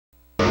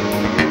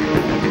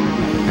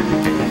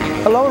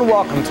Hello and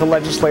welcome to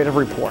Legislative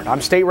Report.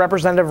 I'm State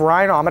Representative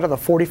Ryan Aument of the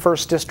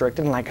 41st District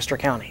in Lancaster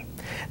County.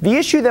 The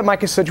issue that my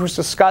constituents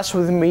discuss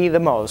with me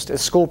the most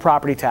is school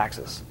property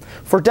taxes.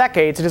 For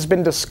decades, it has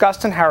been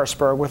discussed in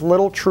Harrisburg with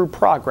little true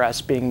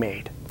progress being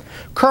made.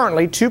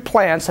 Currently, two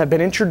plans have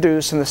been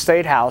introduced in the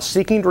State House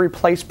seeking to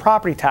replace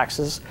property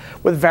taxes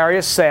with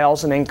various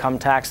sales and income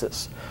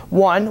taxes.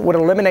 One would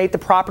eliminate the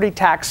property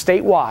tax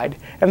statewide,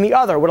 and the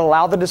other would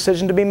allow the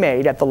decision to be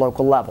made at the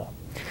local level.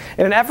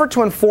 In an effort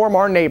to inform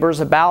our neighbors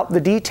about the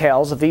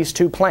details of these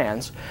two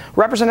plans,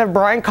 Representative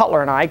Brian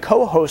Cutler and I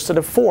co-hosted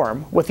a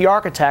forum with the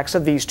architects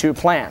of these two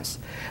plans.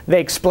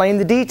 They explained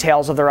the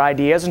details of their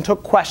ideas and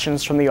took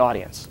questions from the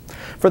audience.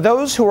 For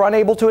those who are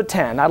unable to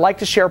attend, I'd like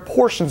to share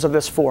portions of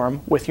this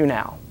forum with you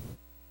now.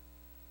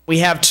 We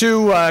have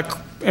two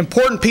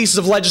important pieces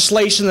of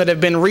legislation that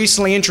have been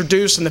recently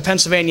introduced in the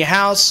Pennsylvania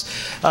House.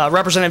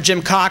 Representative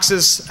Jim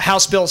Cox's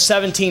House Bill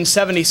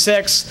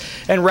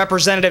 1776 and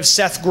Representative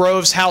Seth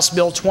Grove's House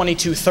Bill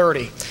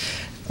 2230.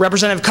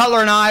 Representative Cutler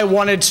and I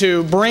wanted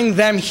to bring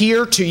them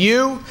here to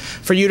you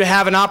for you to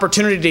have an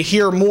opportunity to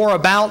hear more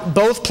about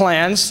both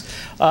plans,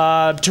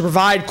 to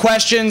provide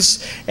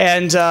questions,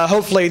 and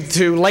hopefully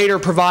to later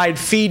provide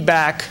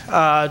feedback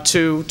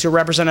to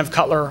Representative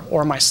Cutler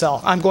or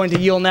myself. I'm going to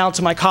yield now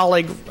to my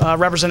colleague,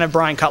 Representative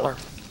Brian Cutler.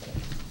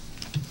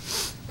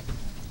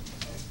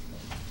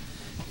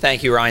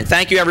 Thank you, Ryan.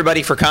 Thank you,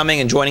 everybody, for coming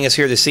and joining us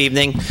here this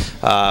evening.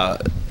 I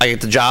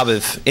get the job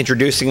of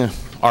introducing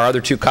our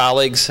other two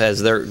colleagues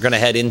as they're going to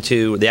head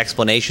into the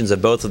explanations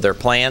of both of their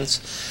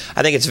plans.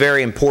 I think it's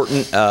very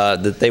important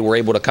that they were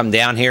able to come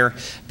down here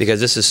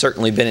because this has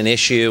certainly been an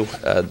issue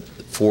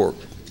for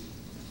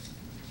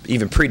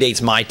even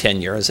predates my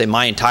tenure. I say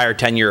my entire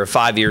tenure of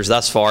 5 years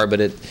thus far, but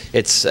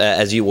it's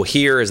as you will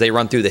hear as they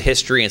run through the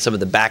history and some of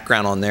the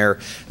background on their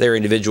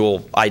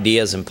individual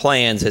ideas and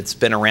plans, it's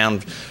been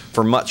around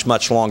for much,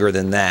 much longer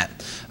than that.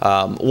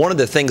 One of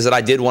the things that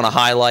I did want to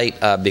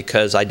highlight,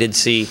 because I did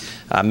see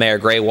Mayor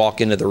Gray walk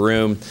into the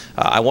room,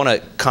 I want to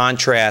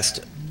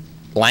contrast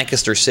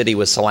Lancaster City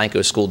with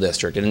Solanco School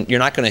District, and you're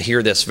not going to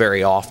hear this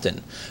very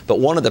often, but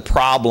one of the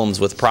problems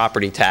with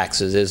property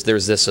taxes is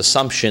there's this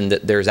assumption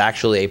that there's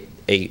actually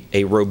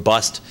a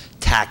robust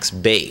tax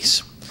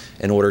base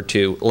in order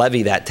to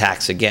levy that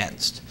tax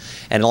against.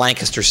 And in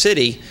Lancaster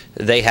City,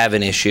 they have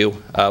an issue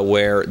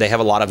where they have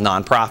a lot of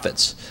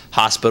nonprofits,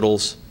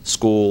 hospitals,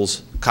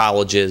 schools,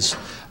 colleges,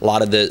 a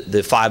lot of the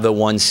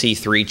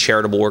 501c3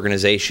 charitable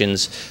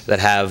organizations that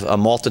have a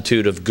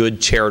multitude of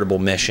good charitable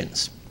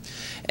missions.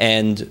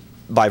 And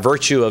by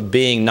virtue of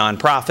being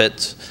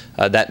nonprofits,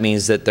 that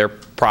means that their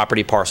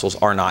property parcels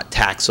are not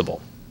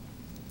taxable.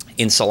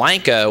 In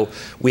Solanco,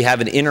 we have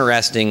an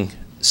interesting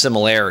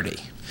similarity,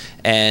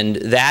 and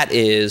that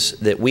is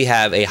that we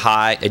have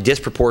a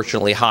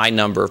disproportionately high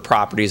number of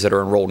properties that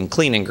are enrolled in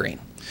Clean and Green.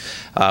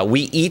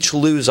 We each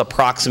lose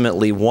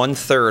approximately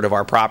 1/3 of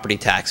our property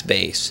tax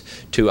base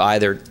to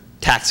either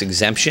tax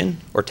exemption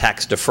or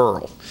tax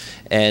deferral.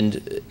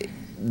 And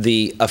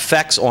the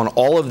effects on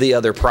all of the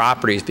other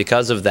properties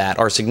because of that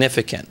are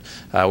significant,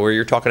 where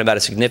you're talking about a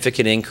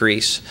significant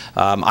increase.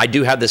 I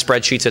do have the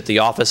spreadsheets at the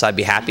office. I'd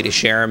be happy to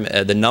share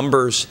them. The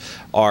numbers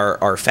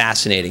are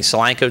fascinating.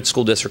 Solanco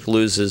School District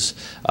loses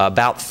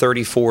about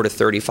 34 to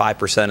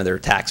 35% of their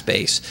tax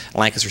base.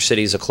 Lancaster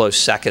City is a close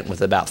second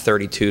with about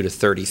 32 to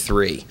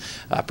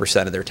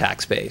 33% of their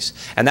tax base.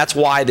 And that's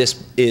why this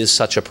is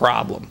such a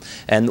problem.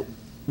 And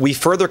we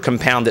further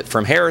compound it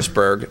from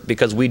Harrisburg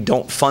because we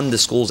don't fund the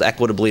schools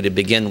equitably to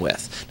begin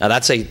with. Now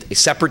that's a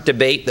separate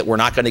debate that we're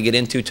not going to get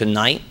into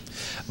tonight,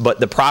 but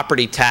the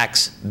property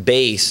tax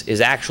base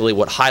is actually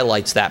what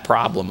highlights that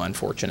problem,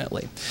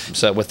 unfortunately.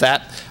 So with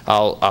that,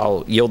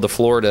 I'll yield the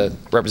floor to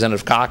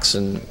Representative Cox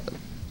and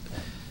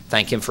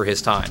thank him for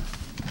his time.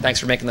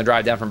 Thanks for making the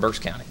drive down from Berks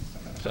County.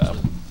 So,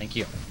 thank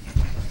you.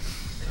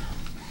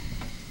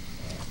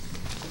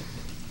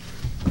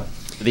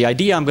 The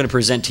idea I'm going to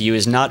present to you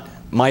is not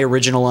my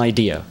original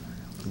idea.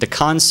 The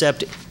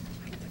concept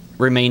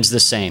remains the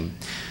same.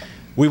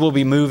 We will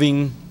be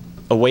moving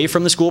away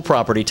from the school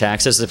property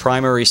tax as the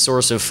primary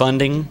source of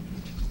funding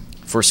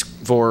for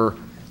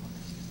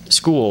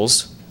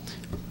schools,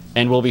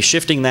 and we'll be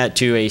shifting that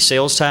to a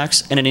sales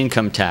tax and an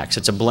income tax.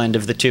 It's a blend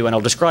of the two, and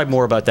I'll describe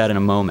more about that in a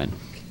moment.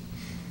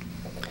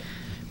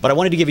 But I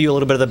wanted to give you a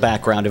little bit of the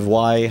background of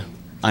why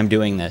I'm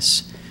doing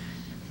this.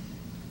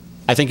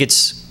 I think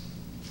it's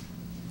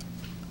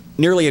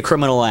nearly a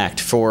criminal act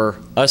for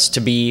us to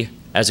be,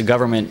 as a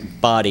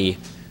government body,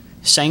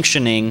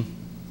 sanctioning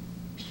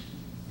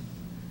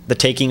the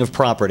taking of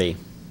property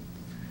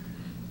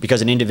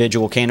because an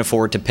individual can't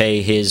afford to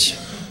pay his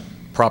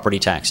property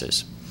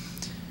taxes.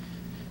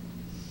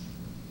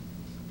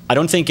 I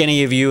don't think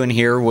any of you in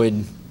here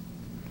would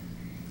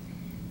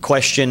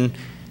question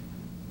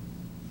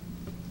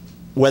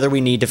whether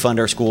we need to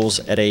fund our schools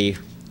at a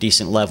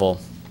decent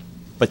level,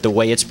 but the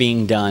way it's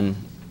being done,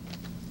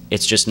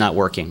 it's just not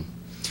working.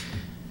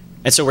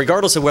 And so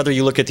regardless of whether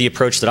you look at the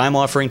approach that I'm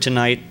offering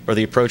tonight or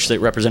the approach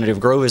that Representative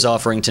Grove is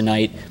offering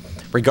tonight,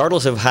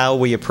 regardless of how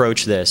we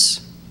approach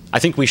this, I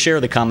think we share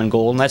the common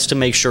goal, and that's to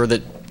make sure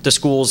that the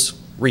schools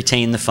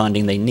retain the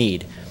funding they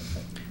need.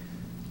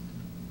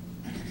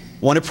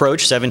 One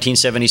approach,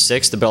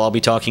 1776, the bill I'll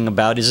be talking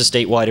about, is a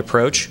statewide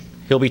approach.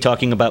 He'll be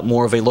talking about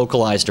more of a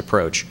localized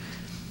approach.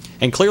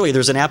 And clearly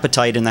there's an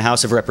appetite in the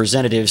House of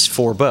Representatives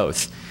for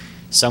both.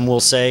 Some will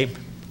say,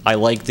 I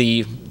like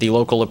the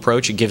local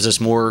approach. It gives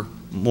us more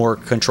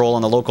control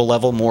on the local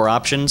level, more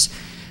options.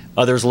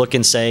 Others look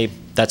and say,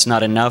 that's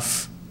not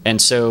enough.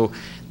 And so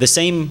the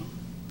same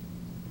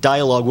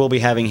dialogue we'll be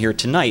having here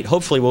tonight,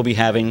 hopefully we'll be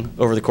having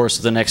over the course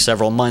of the next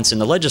several months in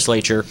the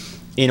legislature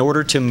in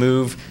order to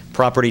move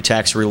property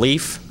tax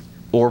relief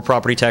or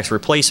property tax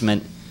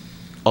replacement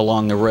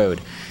along the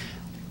road.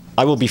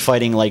 I will be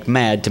fighting like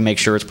mad to make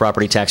sure it's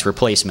property tax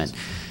replacement.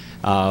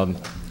 And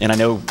I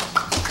know,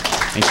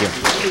 thank you.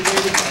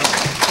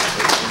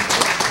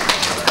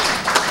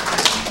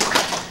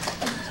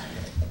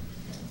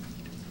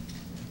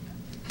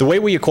 The way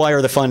we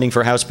acquire the funding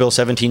for House Bill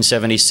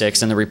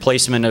 1776 and the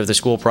replacement of the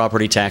school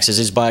property taxes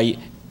is by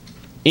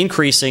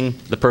increasing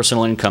the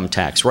personal income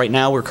tax. Right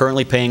now, we're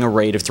currently paying a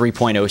rate of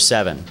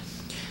 3.07.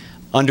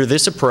 Under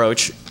this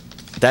approach,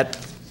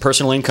 that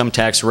personal income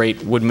tax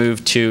rate would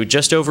move to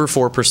just over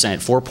 4%.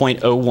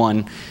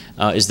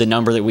 4.01 is the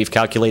number that we've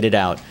calculated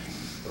out.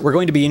 We're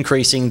going to be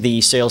increasing the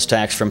sales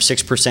tax from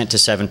 6% to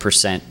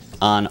 7%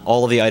 on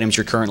all of the items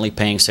you're currently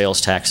paying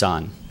sales tax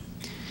on.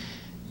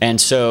 And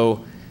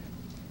so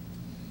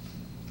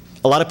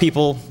a lot of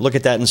people look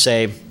at that and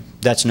say,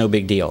 that's no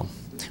big deal.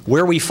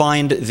 Where we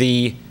find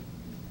the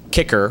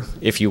kicker,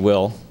 if you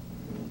will,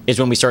 is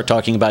when we start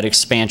talking about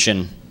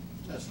expansion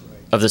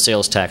of the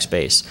sales tax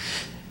base.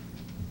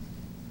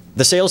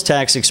 The sales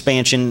tax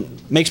expansion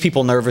makes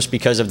people nervous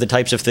because of the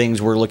types of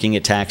things we're looking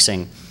at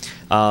taxing.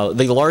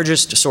 The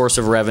largest source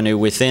of revenue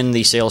within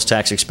the sales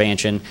tax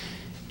expansion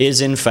is,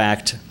 in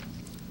fact,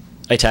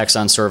 a tax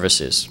on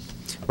services.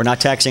 We're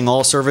not taxing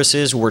all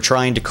services. We're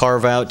trying to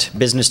carve out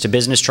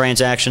business-to-business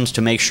transactions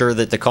to make sure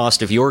that the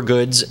cost of your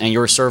goods and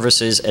your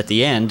services at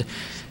the end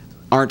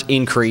aren't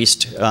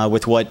increased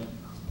with what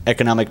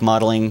economic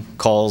modeling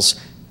calls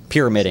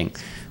pyramiding,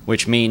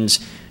 which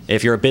means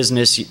if you're a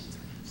business,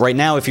 right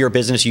now if you're a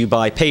business, you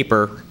buy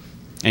paper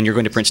and you're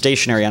going to print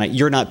stationery on it,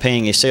 you're not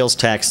paying a sales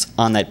tax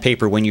on that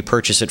paper when you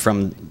purchase it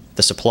from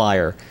the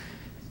supplier.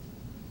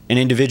 An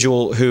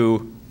individual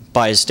who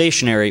buys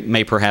stationery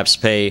may perhaps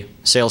pay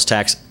sales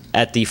tax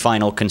at the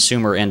final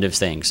consumer end of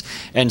things.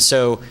 And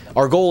so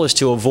our goal is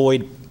to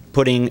avoid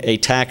putting a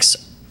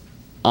tax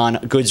on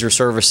goods or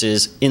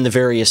services in the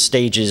various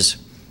stages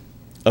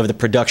of the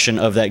production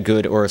of that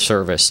good or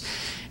service.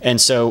 And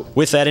so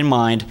with that in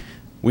mind,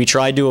 we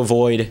tried to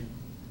avoid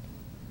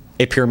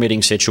a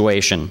pyramiding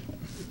situation.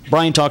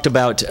 Brian talked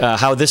about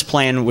how this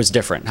plan was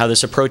different, how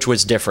this approach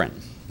was different.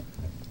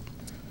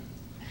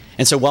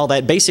 And so while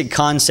that basic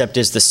concept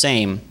is the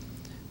same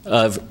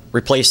of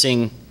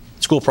replacing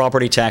school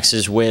property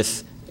taxes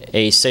with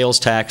a sales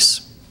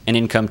tax, an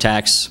income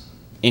tax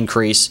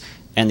increase,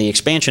 and the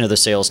expansion of the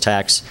sales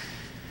tax,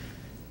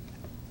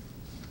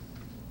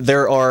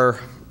 there are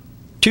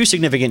two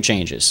significant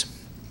changes.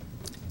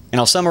 And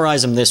I'll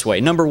summarize them this way.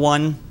 Number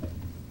one,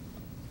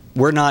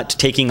 we're not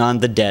taking on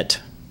the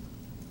debt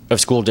of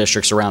school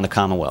districts around the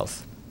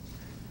Commonwealth.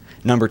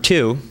 Number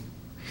two,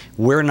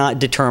 we're not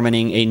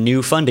determining a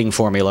new funding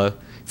formula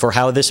for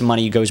how this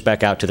money goes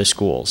back out to the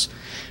schools.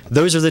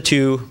 Those are the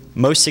two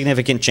most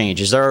significant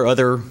changes. There are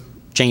other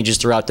changes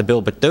throughout the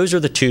bill, but those are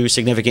the two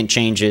significant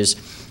changes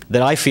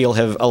that I feel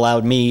have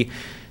allowed me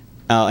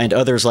and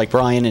others like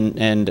Brian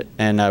and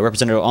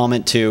Representative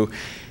Aument to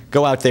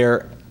go out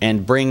there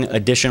and bring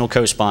additional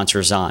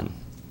co-sponsors on.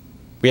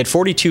 We had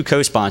 42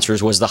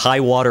 co-sponsors, was the high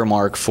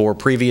watermark for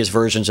previous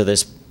versions of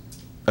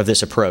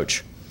this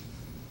approach.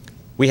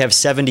 We have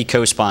 70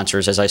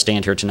 co-sponsors as I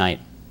stand here tonight.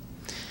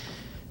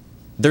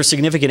 There's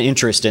significant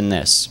interest in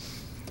this.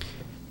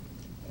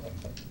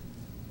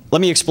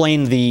 Let me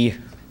explain the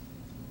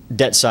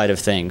debt side of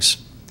things.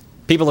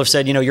 People have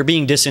said, you know, you're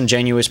being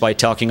disingenuous by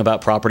talking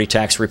about property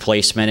tax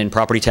replacement and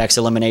property tax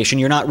elimination.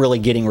 You're not really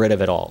getting rid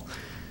of it all.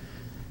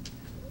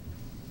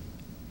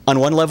 On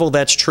one level,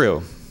 that's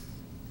true.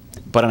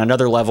 But on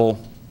another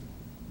level,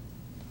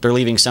 they're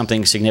leaving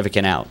something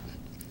significant out.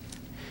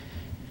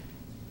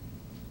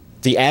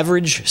 The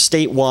average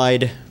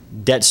statewide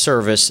debt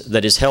service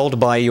that is held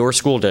by your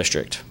school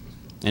district,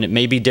 and it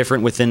may be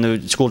different within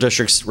the school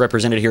districts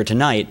represented here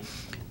tonight,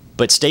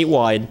 but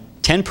statewide,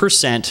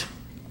 10%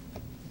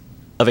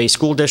 of a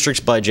school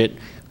district's budget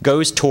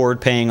goes toward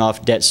paying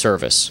off debt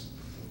service.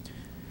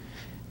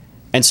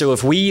 And so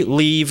if we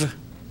leave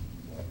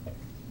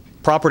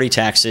property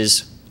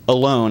taxes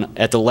alone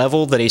at the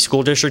level that a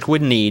school district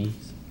would need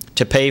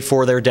to pay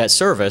for their debt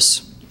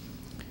service,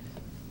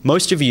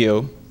 most of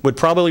you would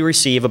probably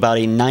receive about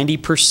a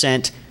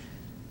 90%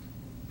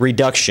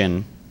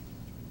 reduction,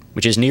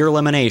 which is near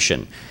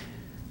elimination.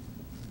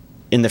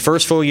 In the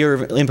first full year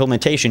of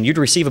implementation, you'd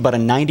receive about a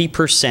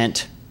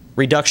 90%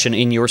 reduction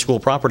in your school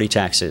property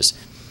taxes.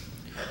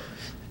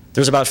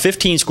 There's about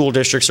 15 school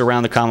districts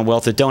around the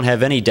Commonwealth that don't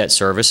have any debt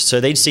service,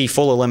 so they'd see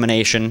full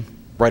elimination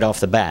right off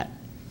the bat.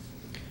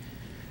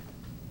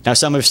 Now,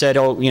 some have said,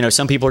 oh, you know,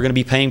 some people are going to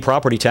be paying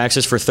property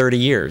taxes for 30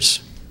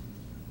 years.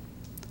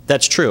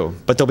 That's true,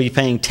 but they'll be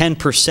paying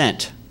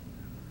 10%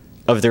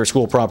 of their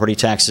school property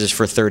taxes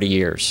for 30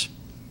 years.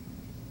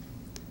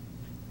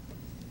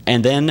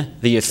 And then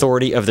the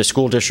authority of the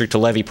school district to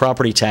levy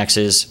property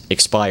taxes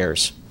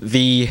expires.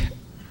 The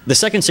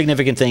second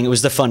significant thing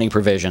was the funding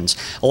provisions.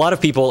 A lot of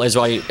people, as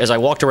I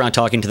walked around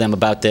talking to them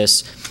about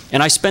this,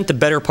 and I spent the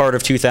better part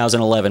of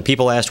 2011,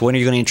 people asked, when are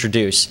you going to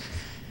introduce?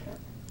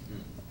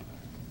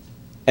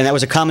 And that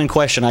was a common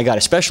question I got,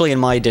 especially in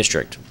my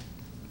district.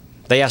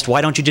 They asked,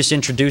 why don't you just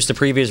introduce the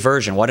previous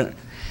version?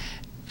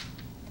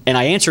 And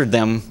I answered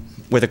them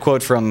with a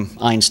quote from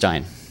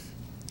Einstein.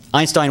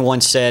 Einstein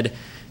once said,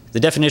 the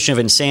definition of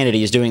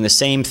insanity is doing the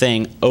same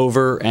thing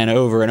over and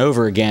over and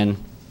over again,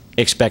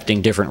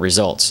 expecting different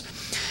results.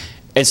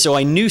 And so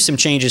I knew some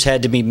changes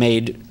had to be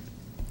made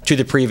to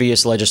the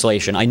previous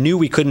legislation. I knew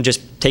we couldn't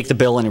just take the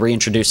bill and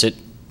reintroduce it,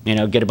 you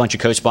know, get a bunch of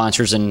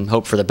co-sponsors and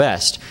hope for the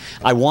best.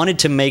 I wanted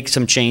to make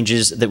some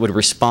changes that would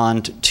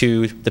respond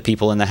to the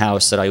people in the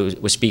House that I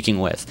was speaking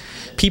with.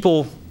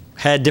 People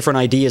had different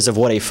ideas of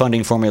what a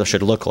funding formula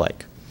should look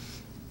like.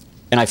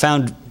 And I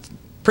found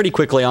pretty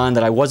quickly on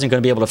that I wasn't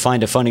going to be able to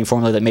find a funding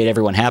formula that made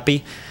everyone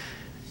happy.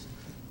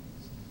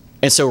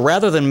 And so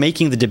rather than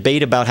making the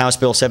debate about House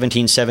Bill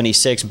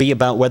 1776 be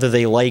about whether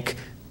they like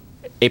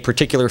a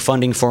particular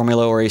funding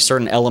formula or a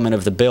certain element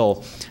of the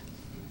bill,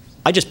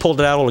 I just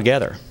pulled it out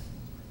altogether.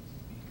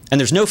 And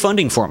there's no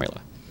funding formula.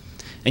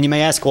 And you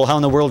may ask, well, how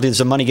in the world does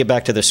the money get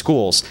back to the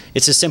schools?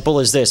 It's as simple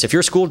as this. If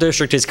your school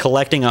district is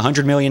collecting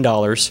 $100 million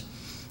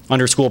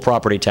under school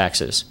property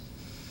taxes,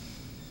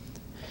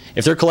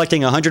 if they're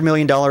collecting $100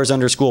 million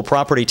under school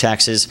property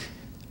taxes,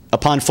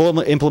 upon full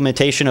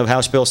implementation of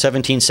House Bill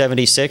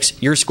 1776,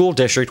 your school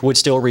district would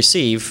still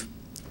receive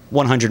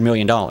 $100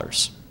 million.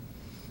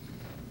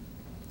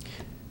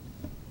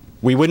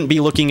 We wouldn't be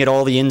looking at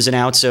all the ins and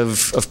outs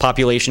of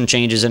population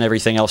changes and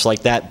everything else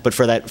like that, but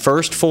for that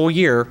first full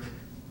year,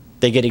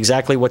 they get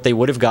exactly what they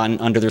would have gotten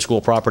under their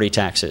school property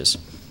taxes.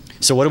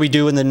 So what do we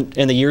do in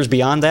the years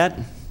beyond that?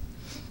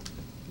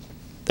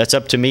 That's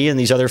up to me and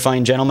these other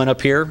fine gentlemen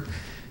up here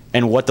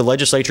and what the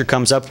legislature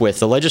comes up with.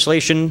 The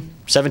legislation,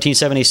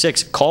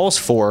 1776, calls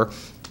for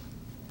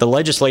the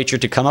legislature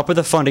to come up with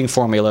a funding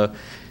formula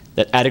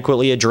that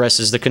adequately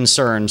addresses the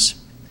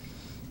concerns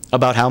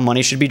about how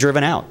money should be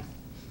driven out.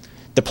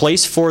 The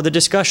place for the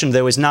discussion,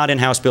 though, is not in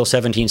House Bill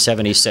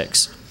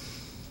 1776.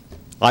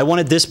 I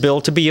wanted this bill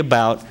to be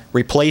about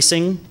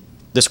replacing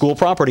the school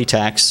property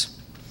tax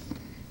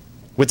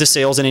with the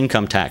sales and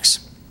income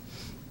tax.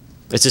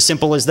 It's as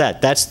simple as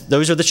that.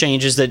 Those are the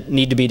changes that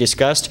need to be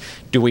discussed.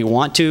 Do we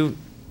want to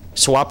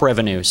swap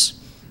revenues?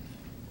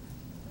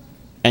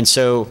 And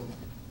so,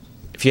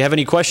 if you have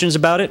any questions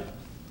about it,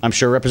 I'm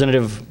sure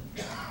Representative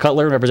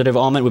Cutler and Representative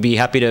Aument would be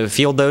happy to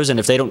field those, and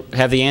if they don't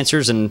have the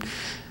answers and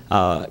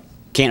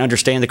can't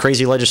understand the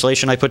crazy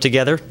legislation I put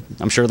together,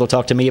 I'm sure they'll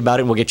talk to me about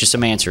it and we'll get you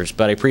some answers.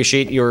 But I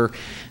appreciate your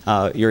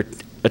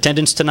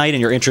attendance tonight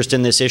and your interest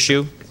in this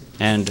issue,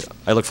 and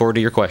I look forward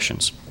to your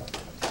questions.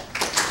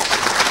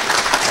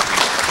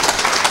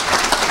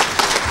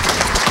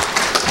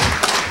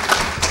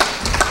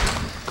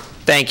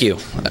 Thank you,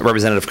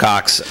 Representative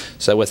Cox.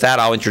 So with that,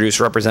 I'll introduce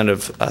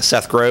Representative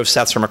Seth Grove.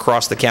 Seth's from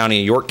across the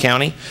county, York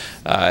County,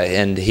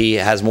 and he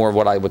has more of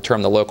what I would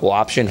term the local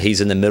option.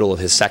 He's in the middle of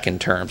his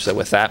second term. So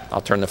with that,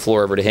 I'll turn the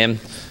floor over to him.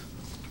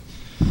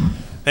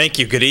 Thank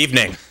you. Good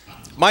evening.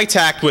 My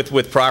tact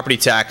with property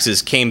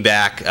taxes came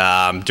back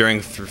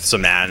during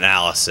some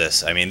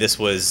analysis. I mean, this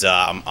was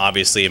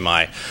obviously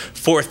my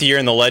fourth year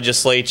in the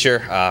legislature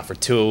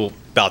for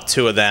about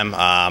two of them.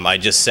 I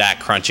just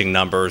sat crunching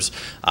numbers,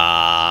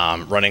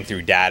 running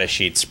through data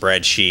sheets,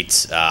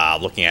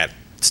 spreadsheets, looking at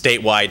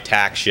statewide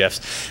tax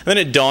shifts. And then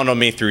it dawned on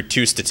me through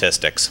two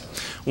statistics.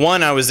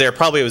 One, I was there,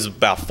 probably it was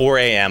about 4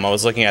 a.m. I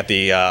was looking at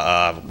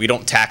the, we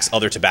don't tax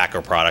other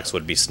tobacco products,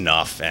 would be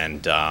snuff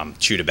and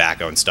chew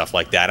tobacco and stuff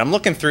like that. I'm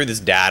looking through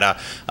this data,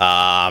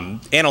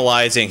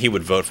 analyzing who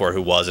would vote for,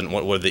 who wasn't,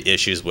 what were the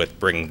issues with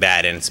bringing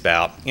that in. It's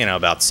about,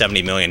 about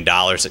 $70 million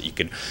that you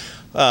could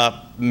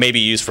maybe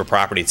use for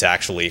property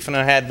tax relief. And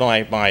I had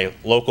my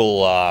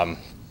local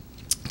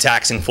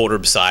taxing folder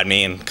beside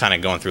me and kind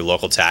of going through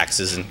local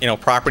taxes. And,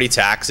 property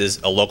tax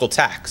is a local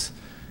tax.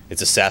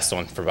 It's assessed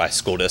by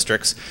school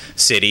districts,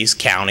 cities,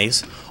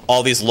 counties,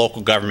 all these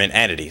local government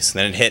entities. And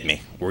then it hit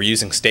me. We're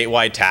using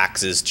statewide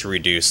taxes to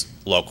reduce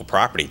local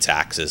property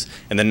taxes.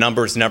 And the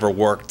numbers never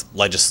worked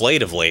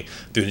legislatively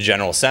through the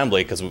General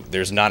Assembly because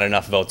there's not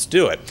enough votes to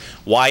do it.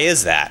 Why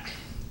is that?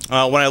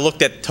 When I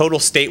looked at total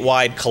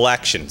statewide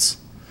collections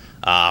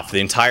for the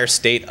entire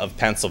state of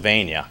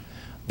Pennsylvania,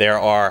 there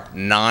are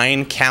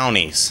 9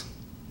 counties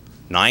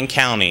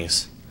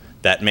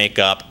that make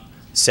up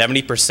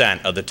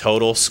 70% of the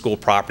total school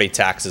property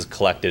taxes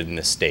collected in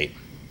this state.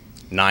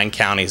 9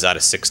 counties out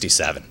of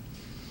 67.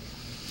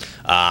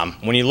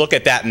 When you look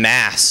at that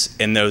mass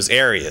in those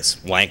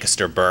areas,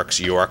 Lancaster, Berks,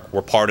 York,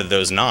 we're part of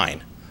those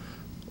 9.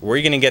 Where are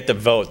you going to get the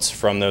votes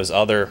from those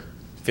other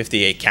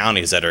 58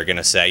 counties that are going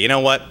to say, you know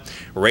what,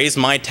 raise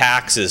my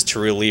taxes to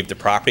relieve the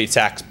property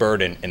tax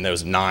burden in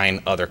those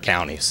 9 other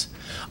counties.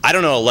 I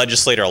don't know a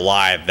legislator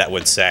alive that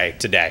would say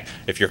today,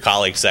 if your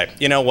colleagues say,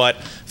 you know what,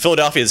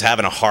 Philadelphia is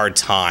having a hard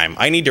time.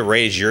 I need to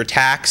raise your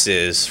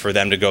taxes for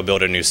them to go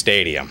build a new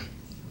stadium.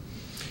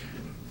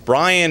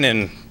 Brian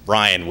and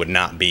Ryan would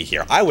not be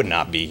here. I would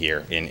not be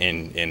here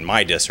in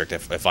my district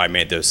if I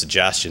made those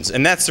suggestions.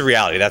 And that's the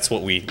reality. That's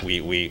what we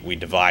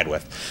divide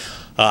with.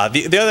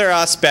 The other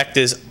aspect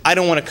is I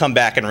don't want to come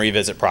back and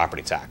revisit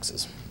property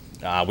taxes.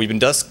 We've been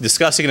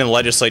discussing it in the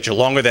legislature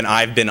longer than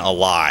I've been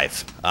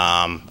alive.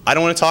 I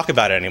don't want to talk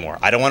about it anymore.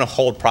 I don't want to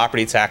hold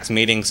property tax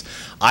meetings.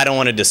 I don't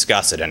want to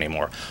discuss it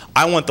anymore.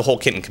 I want the whole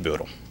kit and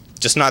caboodle,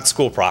 just not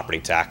school property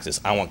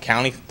taxes. I want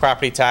county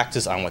property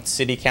taxes. I want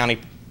city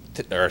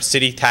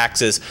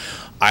taxes.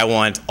 I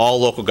want all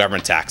local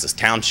government taxes,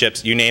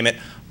 townships, you name it.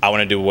 I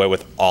want to do away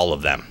with all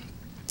of them.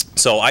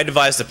 So I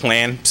devised a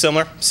plan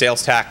similar: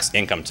 sales tax,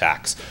 income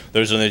tax.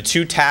 Those are the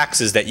 2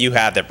 taxes that you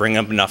have that bring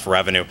up enough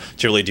revenue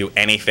to really do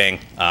anything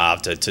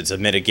to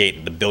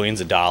mitigate the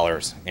billions of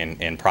dollars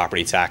in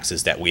property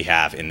taxes that we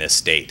have in this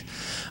state.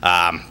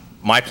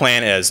 My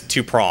plan is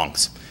 2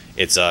 prongs.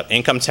 It's an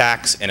income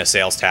tax and a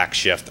sales tax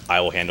shift.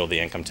 I will handle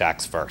the income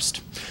tax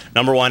first.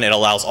 Number 1, it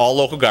allows all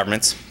local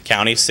governments,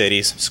 counties,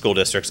 cities, school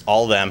districts,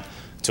 all of them,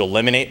 to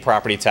eliminate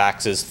property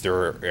taxes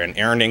through an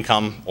earned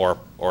income or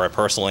a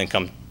personal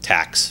income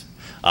tax.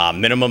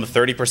 Minimum of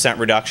 30%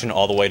 reduction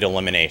all the way to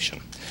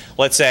elimination.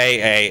 Let's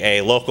say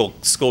a local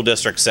school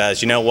district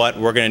says, you know what,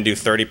 we're going to do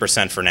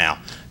 30% for now.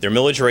 Their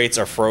millage rates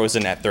are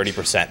frozen at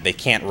 30%. They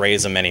can't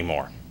raise them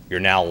anymore. You're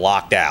now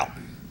locked out.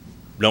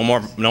 No more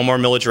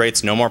millage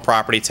rates, no more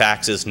property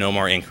taxes, no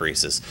more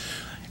increases.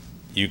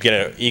 You get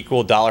an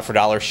equal dollar for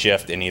dollar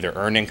shift in either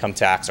earned income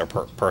tax or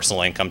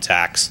personal income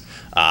tax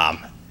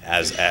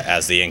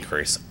as the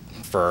increase.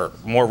 For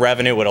more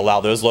revenue, would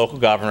allow those local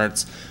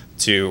governments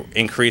to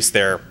increase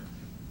their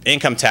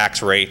income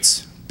tax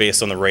rates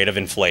based on the rate of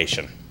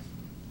inflation.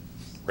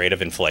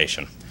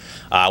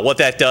 What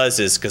that does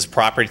is, because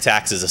property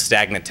tax is a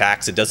stagnant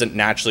tax, it doesn't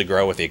naturally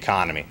grow with the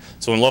economy.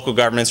 So when local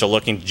governments are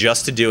looking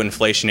just to do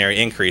inflationary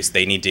increase,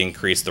 they need to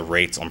increase the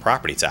rates on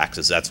property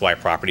taxes. That's why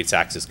property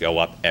taxes go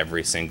up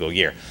every single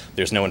year.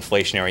 There's no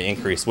inflationary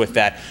increase with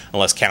that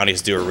unless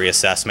counties do a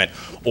reassessment,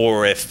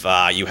 or if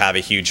you have a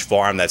huge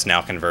farm that's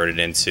now converted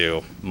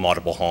into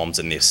multiple homes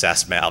and the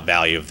assessment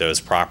value of those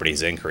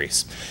properties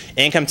increase.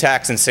 Income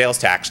tax and sales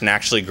tax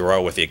naturally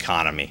grow with the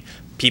economy.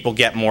 People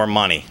get more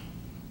money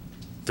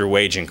through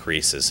wage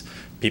increases.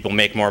 People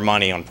make more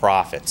money on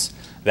profits.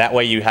 That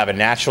way you have a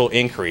natural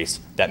increase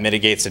that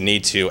mitigates the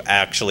need to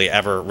actually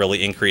ever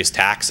really increase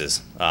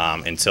taxes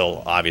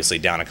until obviously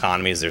down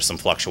economies there's some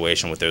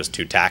fluctuation with those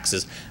 2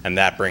 taxes, and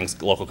that brings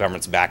local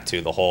governments back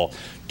to the whole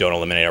don't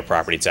eliminate our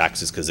property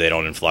taxes because they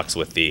don't influx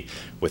with the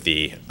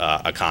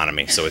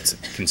economy, so it's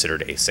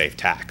considered a safe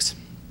tax.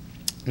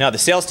 Now the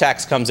sales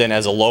tax comes in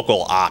as a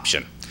local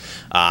option.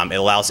 It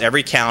allows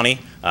every county,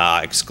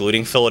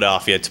 excluding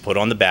Philadelphia, to put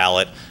on the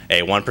ballot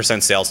a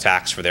 1% sales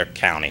tax for their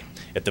county.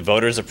 If the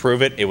voters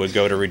approve it, it would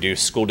go to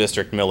reduce school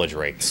district millage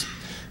rates.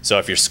 So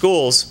if your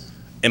schools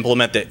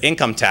implement the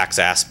income tax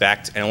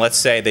aspect, and let's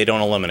say they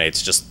don't eliminate,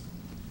 it's just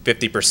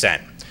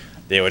 50%,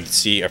 they would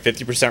see a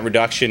 50%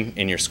 reduction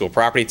in your school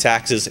property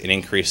taxes, an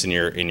increase in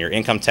your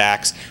income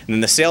tax, and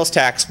then the sales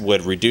tax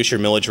would reduce your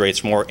millage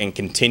rates more and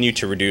continue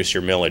to reduce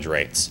your millage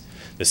rates.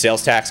 The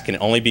sales tax can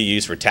only be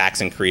used for tax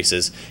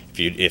increases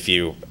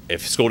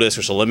if school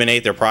districts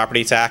eliminate their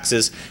property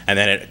taxes, and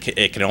then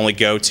it can only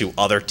go to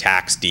other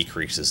tax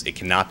decreases. It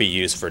cannot be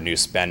used for new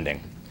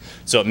spending.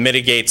 So it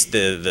mitigates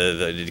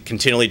it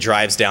continually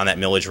drives down that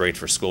millage rate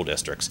for school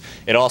districts.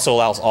 It also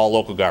allows all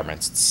local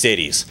governments,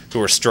 cities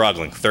who are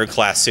struggling,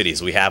 third-class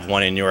cities. We have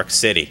one in New York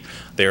City.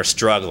 They are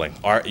struggling.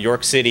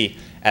 York City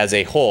as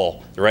a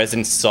whole, the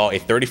residents saw a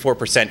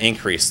 34%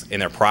 increase in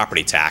their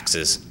property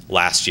taxes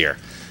last year.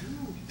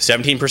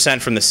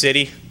 17% from the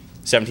city,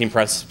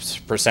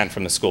 17%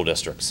 from the school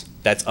districts.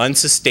 That's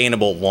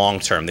unsustainable long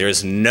term. There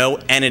is no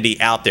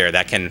entity out there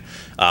that can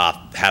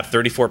have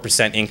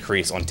 34%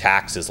 increase on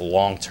taxes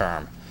long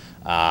term.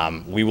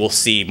 We will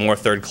see more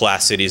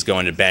third-class cities go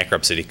into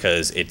bankruptcy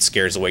because it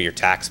scares away your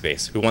tax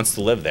base. Who wants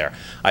to live there?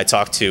 I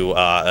talked to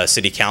a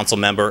city council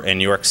member in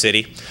New York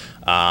City.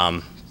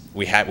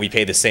 We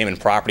pay the same in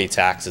property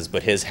taxes,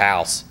 but his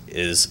house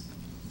is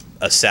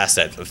assessed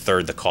at a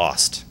third the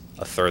cost.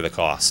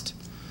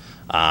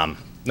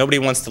 Nobody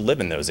wants to live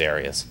in those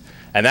areas.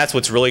 And that's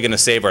what's really going to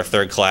save our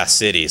third-class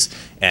cities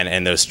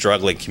and those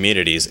struggling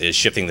communities, is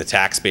shifting the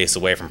tax base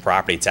away from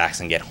property tax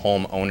and get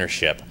home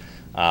ownership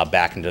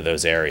back into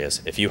those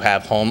areas. If you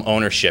have home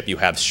ownership, you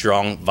have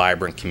strong,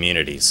 vibrant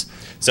communities.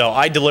 So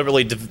I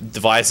deliberately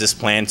devised this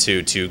plan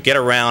to get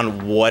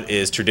around what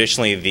is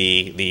traditionally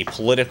the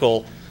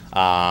political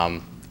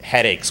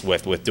headaches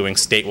with doing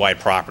statewide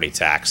property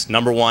tax.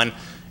 Number 1,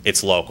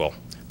 it's local.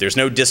 There's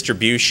no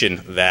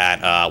distribution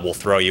that will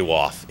throw you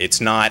off.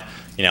 It's not,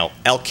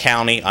 Elk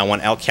County, I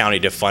want Elk County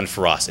to fund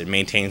for us. It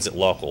maintains it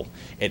local.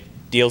 It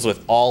deals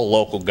with all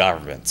local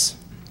governments.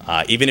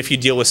 Even if you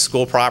deal with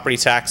school property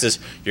taxes,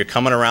 you're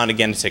coming around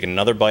again to take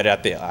another bite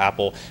at the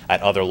apple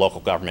at other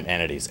local government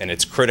entities. And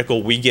it's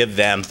critical we give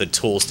them the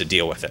tools to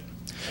deal with it.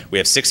 We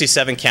have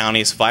 67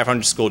 counties,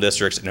 500 school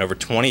districts, and over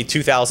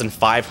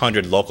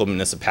 22,500 local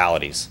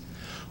municipalities.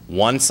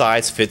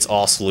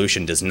 One-size-fits-all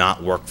solution does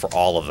not work for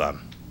all of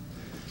them.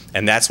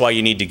 And that's why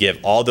you need to give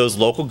all those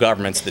local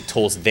governments the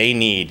tools they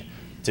need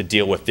to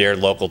deal with their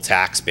local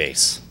tax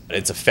base.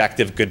 It's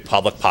effective, good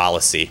public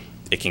policy.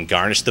 It can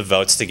garnish the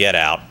votes to get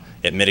out.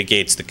 It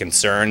mitigates the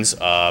concerns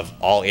of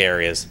all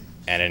areas,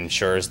 and it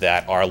ensures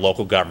that our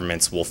local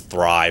governments will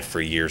thrive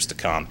for years to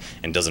come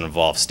and doesn't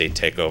involve state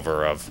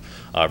takeover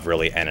of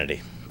really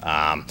entity.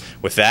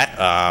 With that,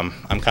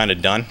 I'm kind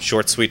of done.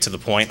 Short, sweet, to the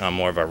point. I'm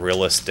more of a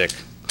realistic,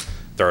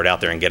 throw it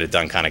out there and get it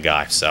done kind of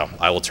guy. So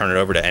I will turn it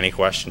over to any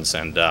questions,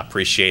 and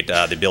appreciate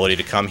the ability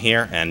to come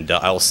here. And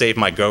I will save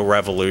my Go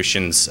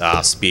Revolutions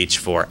speech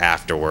for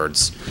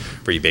afterwards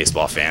for you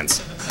baseball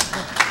fans.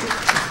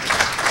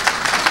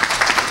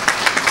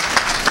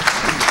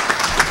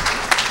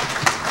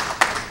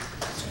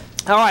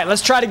 All right,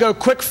 let's try to go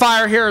quick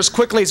fire here as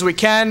quickly as we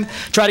can.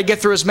 Try to get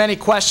through as many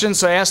questions.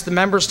 So I ask the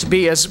members to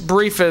be as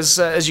brief as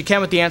you can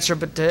with the answer,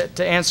 but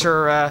to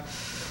answer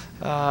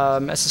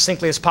as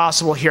succinctly as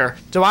possible here.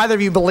 Do either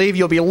of you believe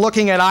you'll be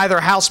looking at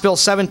either House Bill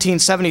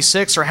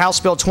 1776 or House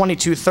Bill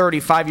 2230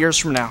 5 years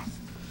from now?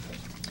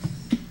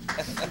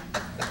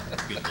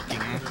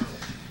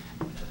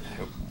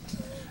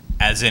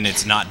 As in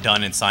it's not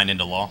done and signed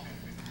into law?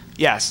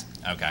 Yes.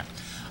 Okay.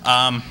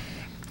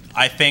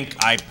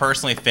 I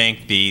personally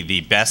think the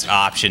best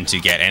option to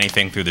get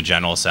anything through the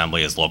General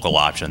Assembly is local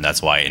option.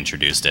 That's why I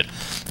introduced it.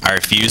 I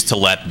refuse to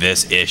let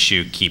this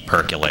issue keep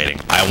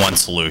percolating. I want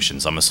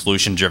solutions. I'm a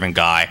solution-driven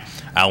guy.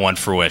 I want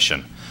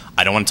fruition.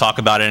 I don't want to talk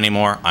about it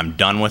anymore. I'm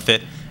done with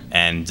it,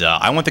 and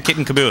I want the kit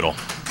and caboodle.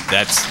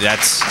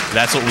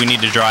 That's what we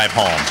need to drive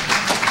home.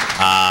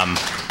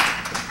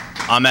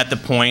 I'm at the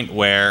point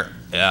where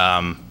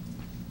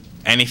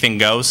anything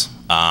goes.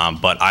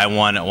 But I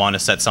want to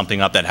set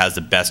something up that has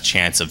the best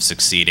chance of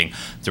succeeding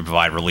to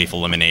provide relief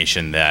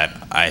elimination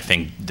that I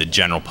think the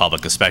general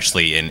public,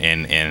 especially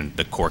in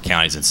the core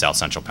counties in South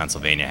Central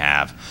Pennsylvania,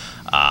 have.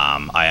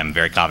 I am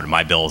very confident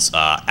my bill's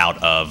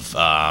out of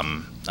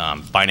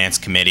Finance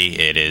Committee.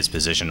 It is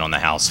positioned on the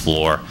House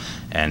floor,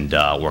 and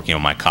working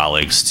with my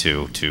colleagues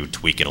to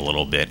tweak it a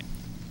little bit.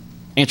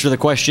 Answer the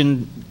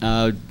question,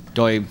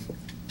 do I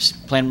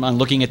plan on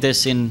looking at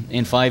this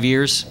in 5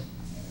 years?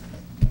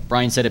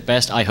 Brian said it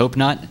best. I hope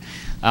not.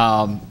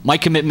 My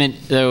commitment,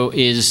 though,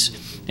 is,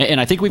 and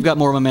I think we've got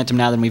more momentum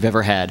now than we've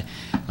ever had.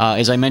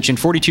 As I mentioned,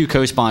 42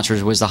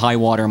 co-sponsors was the high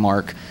water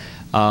mark.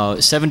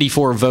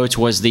 74 votes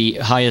was the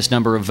highest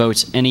number of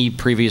votes any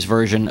previous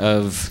version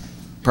of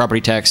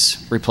property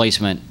tax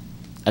replacement.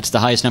 That's the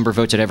highest number of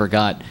votes it ever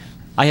got.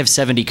 I have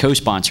 70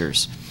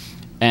 co-sponsors.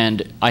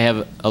 And I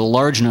have a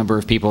large number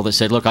of people that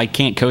said, look, I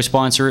can't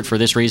co-sponsor it for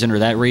this reason or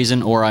that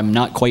reason, or I'm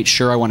not quite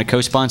sure I want to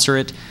co-sponsor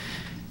it.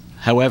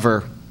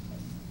 However,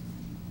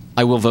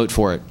 I will vote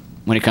for it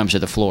when it comes to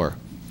the floor.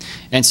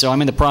 And so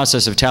I'm in the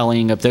process of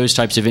tallying up those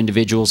types of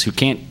individuals who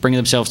can't bring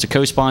themselves to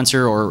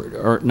co-sponsor or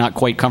are not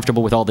quite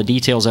comfortable with all the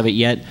details of it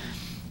yet.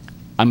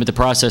 I'm in the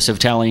process of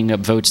tallying up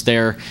votes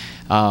there,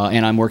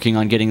 and I'm working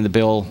on getting the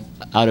bill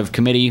out of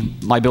committee.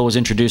 My bill was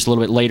introduced a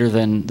little bit later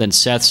than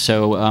Seth's,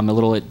 so I'm a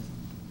little bit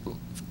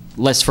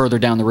less further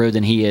down the road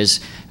than he is,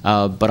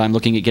 but I'm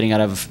looking at getting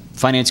out of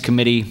Finance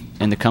Committee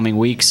in the coming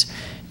weeks,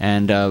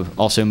 and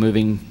also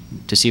moving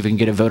to see if we can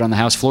get a vote on the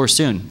House floor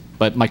soon.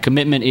 But my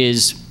commitment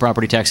is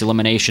property tax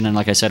elimination, and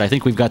like I said, I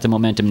think we've got the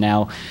momentum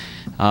now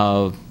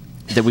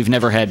that we've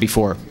never had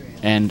before.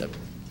 And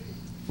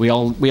we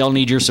all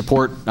need your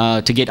support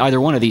to get either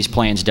one of these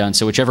plans done.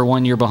 So whichever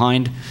one you're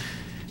behind,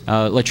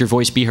 let your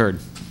voice be heard.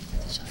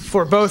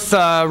 For both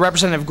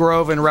Representative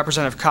Grove and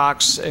Representative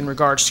Cox, in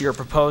regards to your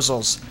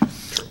proposals,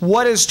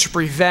 what is to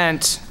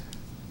prevent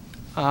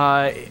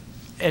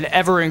an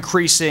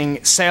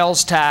ever-increasing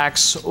sales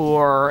tax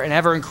or an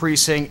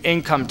ever-increasing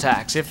income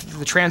tax? If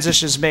the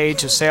transition is made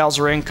to sales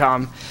or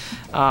income,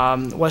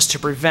 was to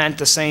prevent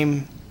the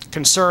same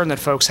concern that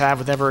folks have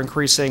with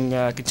ever-increasing,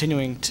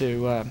 continuing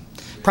to,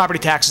 property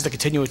taxes that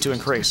continue to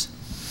increase?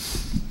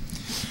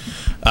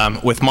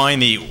 With mine,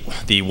 the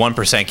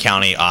 1%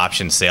 county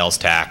option sales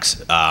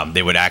tax,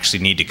 they would actually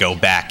need to go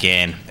back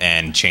in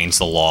and change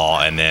the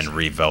law and then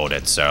revote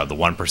it. So the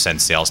 1%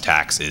 sales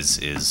tax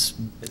is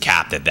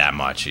capped at that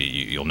much.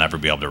 You'll never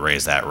be able to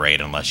raise that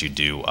rate unless you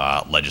do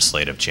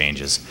legislative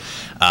changes.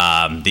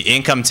 The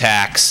income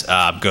tax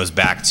goes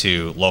back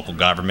to local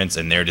governments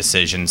and their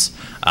decisions.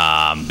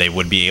 They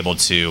would be able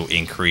to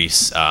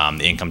increase the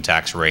income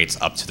tax rates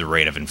up to the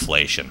rate of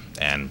inflation,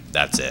 and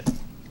that's it.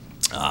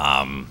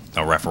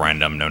 No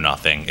referendum, no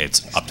nothing.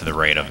 It's up to the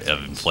rate of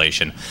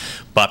inflation.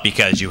 But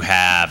because you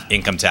have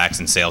income tax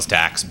and sales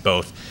tax,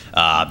 both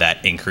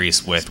that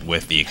increase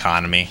with the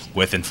economy,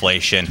 with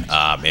inflation,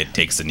 it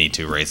takes the need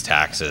to raise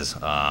taxes,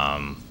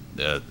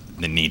 the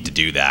need to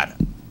do that.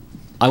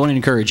 I want to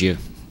encourage you.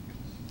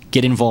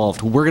 Get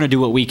involved. We're going to do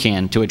what we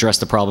can to address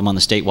the problem on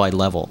the statewide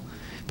level.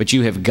 but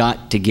you have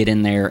got to get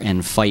in there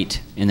and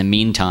fight in the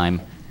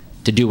meantime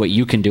to do what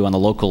you can do on the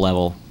local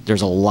level.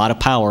 There's a lot of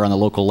power on the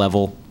local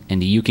level,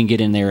 and you can get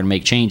in there and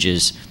make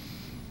changes.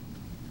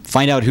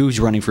 Find out who's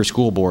running for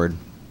school board.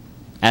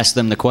 Ask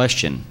them the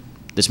question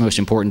that's most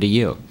important to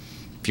you.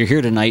 If you're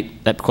here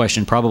tonight, that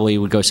question probably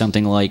would go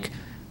something like,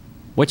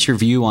 what's your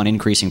view on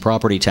increasing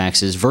property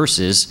taxes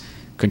versus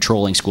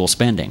controlling school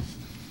spending?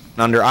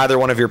 Under either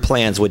one of your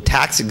plans, would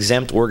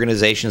tax-exempt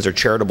organizations or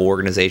charitable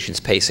organizations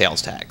pay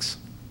sales tax?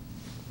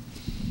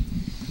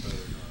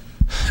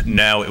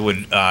 No, it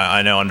would.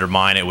 I know under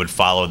mine it would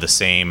follow the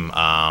same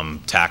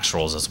tax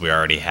rules as we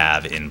already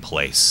have in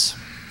place.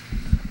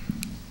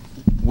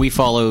 We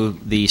follow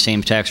the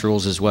same tax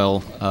rules as well.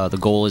 The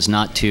goal is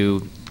not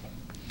to.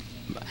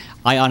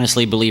 I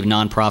honestly believe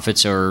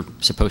nonprofits are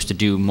supposed to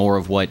do more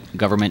of what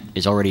government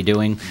is already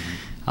doing.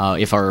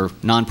 If our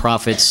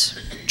nonprofits,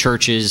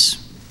 churches,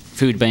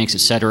 food banks,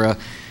 etc.,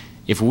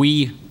 if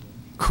we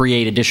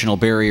create additional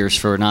barriers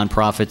for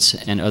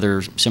nonprofits and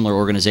other similar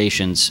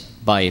organizations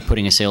by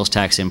putting a sales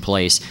tax in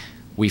place,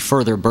 we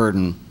further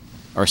burden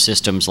our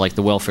systems like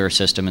the welfare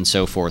system and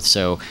so forth.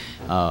 So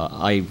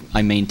I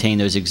maintain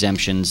those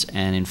exemptions,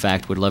 and in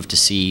fact would love to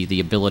see the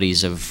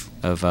abilities of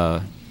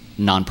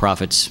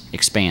nonprofits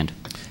expand.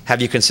 Have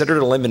you considered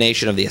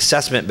elimination of the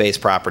assessment-based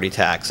property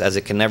tax, as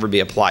it can never be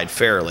applied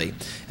fairly,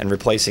 and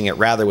replacing it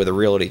rather with a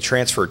realty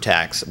transfer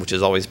tax, which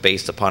is always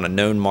based upon a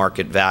known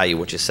market value,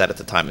 which is set at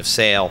the time of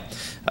sale?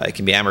 It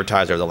can be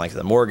amortized over the length of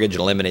the mortgage. It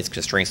eliminates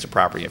constraints to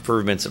property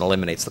improvements and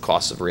eliminates the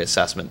costs of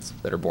reassessments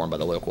that are borne by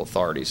the local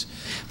authorities.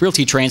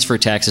 Realty transfer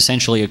tax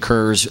essentially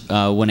occurs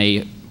when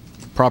a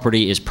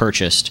property is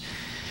purchased.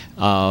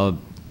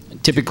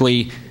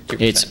 Typically,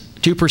 2%. It's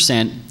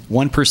 2%.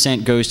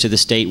 1% goes to the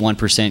state,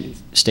 1%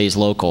 stays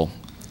local.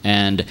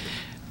 And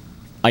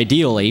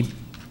ideally,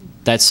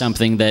 that's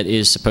something that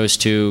is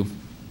supposed to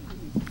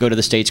go to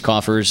the state's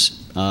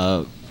coffers,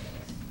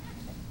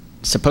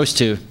 supposed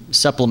to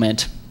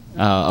supplement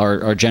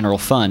our general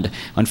fund.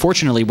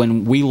 Unfortunately,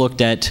 when we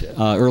looked at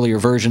earlier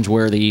versions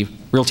where the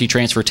realty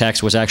transfer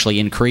tax was actually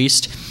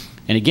increased,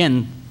 and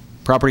again,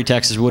 property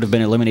taxes would have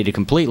been eliminated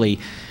completely,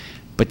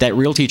 but that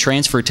realty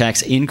transfer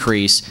tax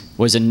increase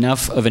was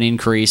enough of an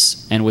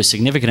increase and was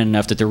significant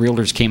enough that the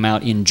realtors came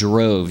out in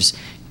droves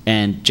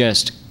and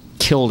just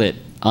killed it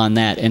on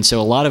that. And so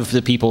a lot of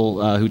the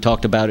people who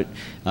talked about it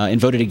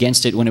and voted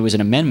against it when it was an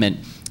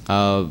amendment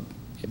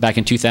back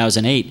in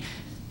 2008,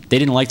 they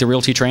didn't like the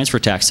realty transfer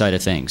tax side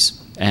of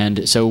things.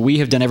 And so we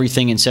have done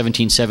everything in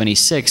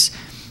 1776,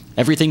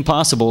 everything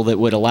possible that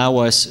would allow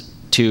us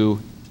to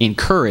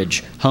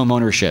encourage home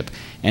ownership.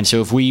 And so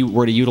if we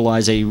were to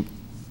utilize a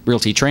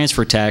realty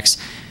transfer tax,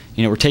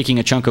 you know, we're taking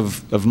a chunk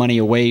of money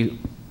away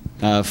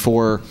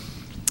for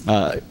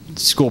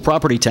school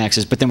property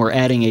taxes, but then we're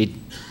adding a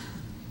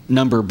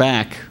number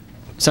back,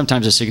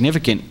 sometimes a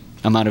significant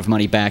amount of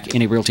money back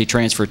in a realty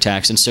transfer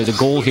tax. And so the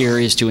goal here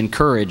is to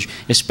encourage,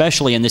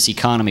 especially in this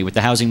economy with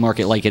the housing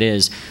market like it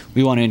is,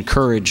 we want to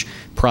encourage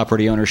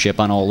property ownership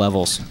on all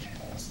levels.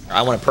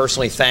 I want to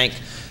personally thank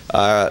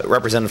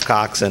Representative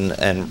Cox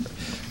and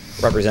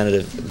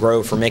Representative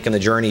Grove for making the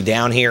journey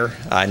down here.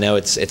 I know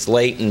it's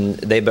late and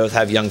they both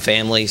have young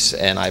families,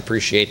 and I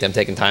appreciate them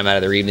taking time out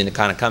of their evening to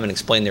kind of come and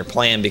explain their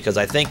plan, because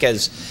I think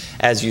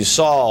as you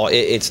saw,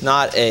 it's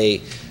not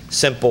a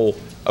simple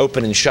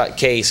open and shut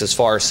case as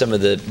far as some of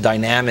the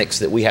dynamics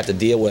that we have to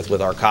deal with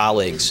our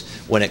colleagues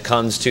when it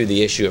comes to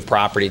the issue of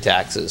property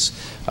taxes.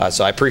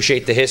 So I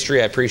appreciate the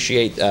history, I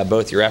appreciate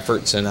both your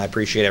efforts, and I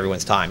appreciate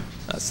everyone's time.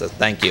 So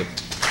thank you.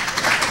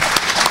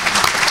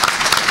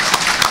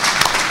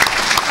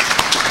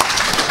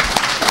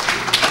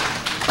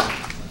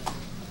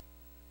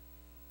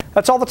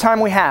 That's all the time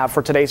we have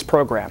for today's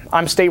program.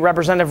 I'm State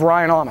Representative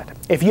Ryan Aument.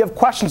 If you have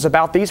questions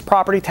about these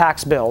property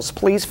tax bills,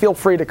 please feel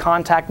free to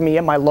contact me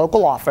at my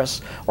local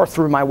office or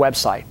through my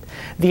website.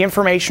 The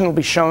information will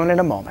be shown in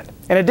a moment.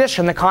 In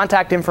addition, the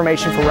contact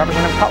information for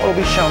Representative Cutler will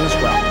be shown as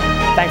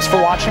well. Thanks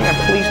for watching, and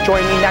please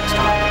join me next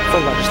time for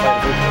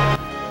Legislative Report.